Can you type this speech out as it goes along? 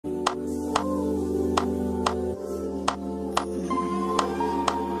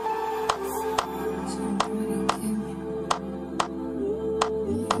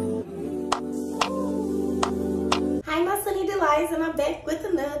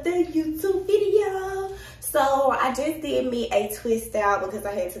another YouTube video. So I just did me a twist out because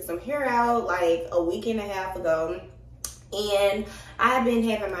I had took some hair out like a week and a half ago, and I've been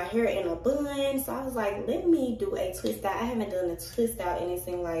having my hair in a bun, so I was like, let me do a twist out. I haven't done a twist out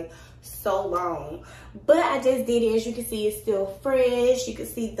anything like so long, but I just did it. As you can see, it's still fresh. You can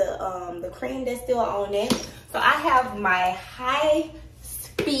see the cream that's still on it. So I have my high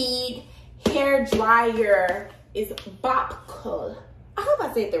speed hair dryer. It's Bopcal. I hope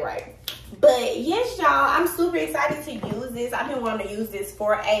I said that right. But yes, y'all, I'm super excited to use this. I've been wanting to use this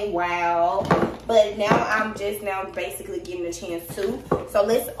for a while, but now I'm just now basically getting a chance to. So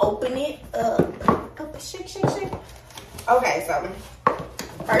let's open it up. Shake, shake, shake. Okay, so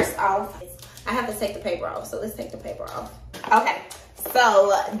first off, I have to take the paper off. So let's take the paper off. Okay,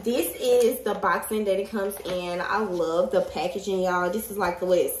 so this is the boxing that it comes in. I love the packaging, y'all. This is like the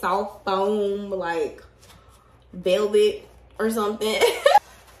way it's soft foam, like velvet or something.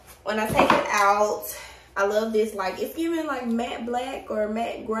 When I take it out, I love this. Like, it's giving like matte black or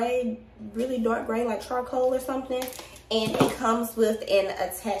matte gray, really dark gray, like charcoal or something. And it comes with an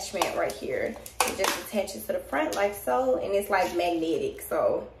attachment right here. It just attaches to the front like so, and it's like magnetic.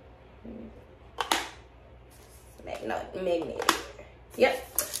 So magnetic.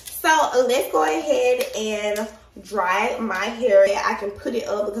 Yep. So let's go ahead and dry my hair. I can put it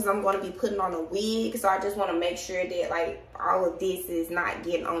up because I'm going to be putting on a wig, so I just want to make sure that like all of this is not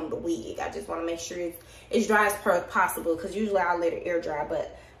getting on the wig. I just want to make sure it's as dry as possible, because usually I'll let it air dry,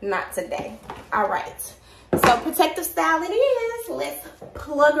 but not today. All right, so protective style it is. Let's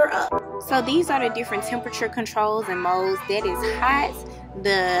plug her up. So these are the different temperature controls and modes. That is hot,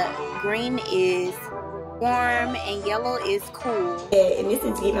 the green is warm, and yellow is cool. Yeah, and this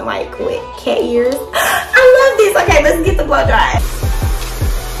is giving like what, cat ears. I love this. Okay, let's get the blow dry.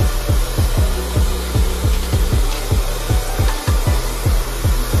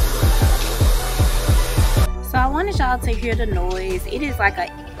 So I wanted y'all to hear the noise. It is like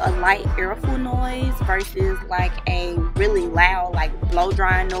a light airful noise versus like a really loud like blow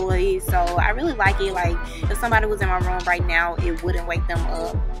drying noise. So I really like it. Like if somebody was in my room right now, it wouldn't wake them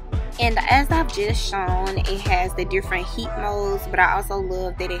up. And as I've just shown, it has the different heat modes, but I also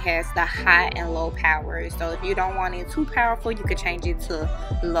love that it has the high and low power. So if you don't want it too powerful, you could change it to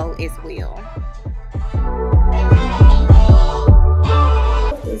low as well.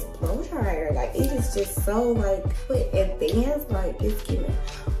 This blow dryer, like it is just so like advanced, like it's giving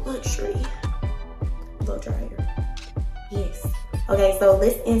luxury. Blow dryer. Yes. Okay, so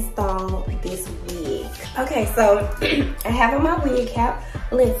let's install this wig. Okay, so I have on my wig cap.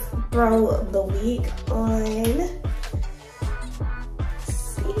 Let's throw the wig on. Let's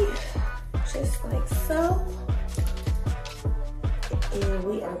see, just like so. And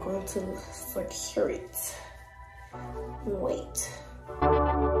we are going to secure it. Wait.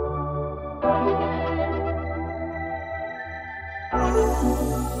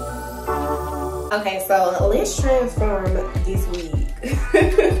 Okay, so let's transform this wig.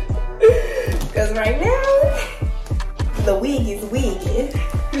 Because right now, the wig is wigging.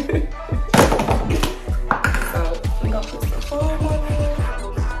 So we're gonna put some foam on it.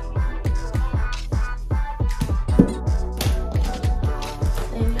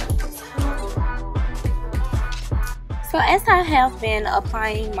 And at the top. So as I have been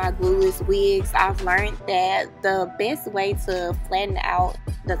applying my glueless wigs, I've learned that the best way to flatten out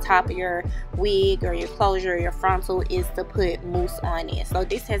the top of your wig or your closure or your frontal is to put mousse on it. So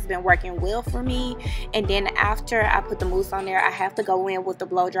this has been working well for me. And then after I put the mousse on there, I have to go in with the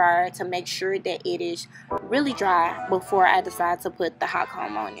blow dryer to make sure that it is really dry before I decide to put the hot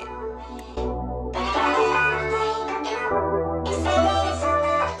comb on it.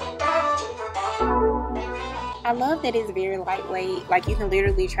 I love that it's very lightweight, like you can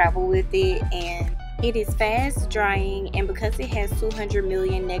literally travel with it, and it is fast drying, and because it has 200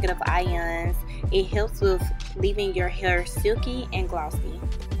 million negative ions, it helps with leaving your hair silky and glossy.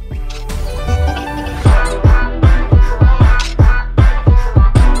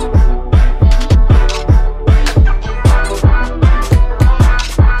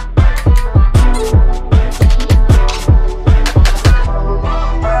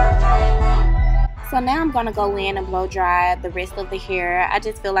 So now I'm gonna go in and blow dry the rest of the hair. I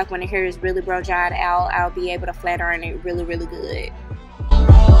just feel like when the hair is really blow dried out, I'll be able to flat iron it really, really good.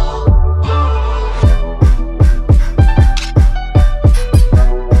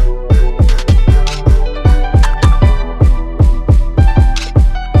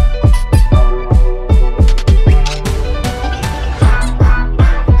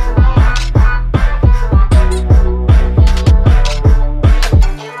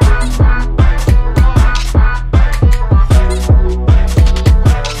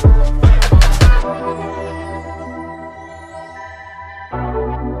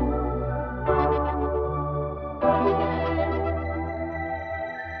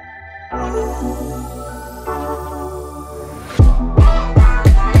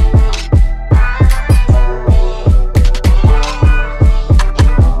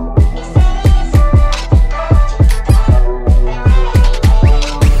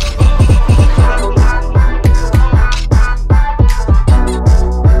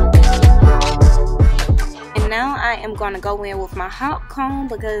 am going to go in with my hot comb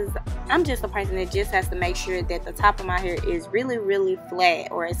because I'm just a person that just has to make sure that the top of my hair is really, really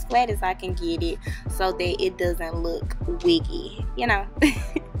flat, or as flat as I can get it, so that it doesn't look wiggy, you know.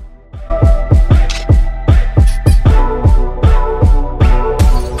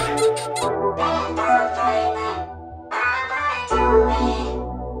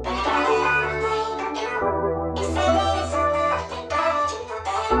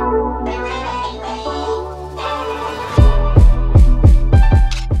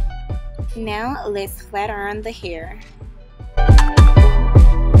 Now let's flat iron the hair.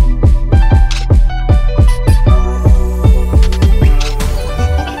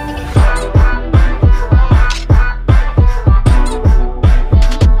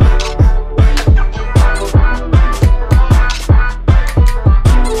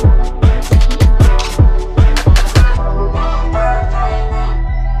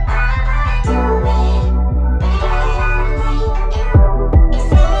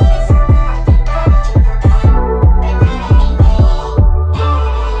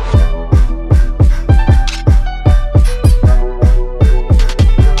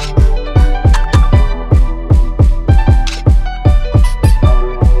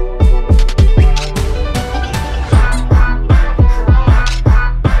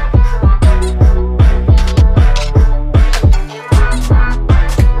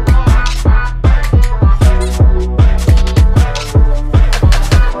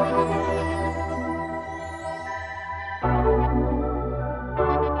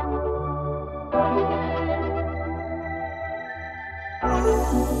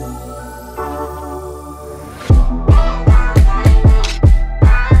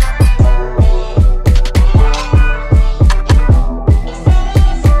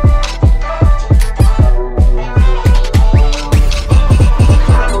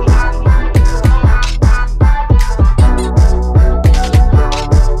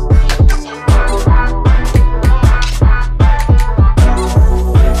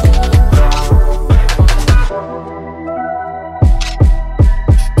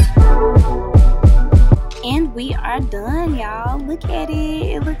 We are done, y'all. Look at it.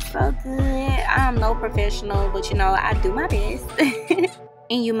 It looks so good. I'm no professional, but you know, I do my best.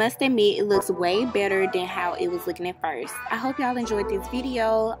 And you must admit, it looks way better than how it was looking at first. I hope y'all enjoyed this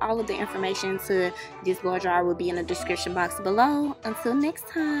video. All of the information to this blow dryer will be in the description box below. Until next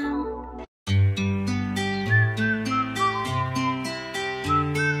time.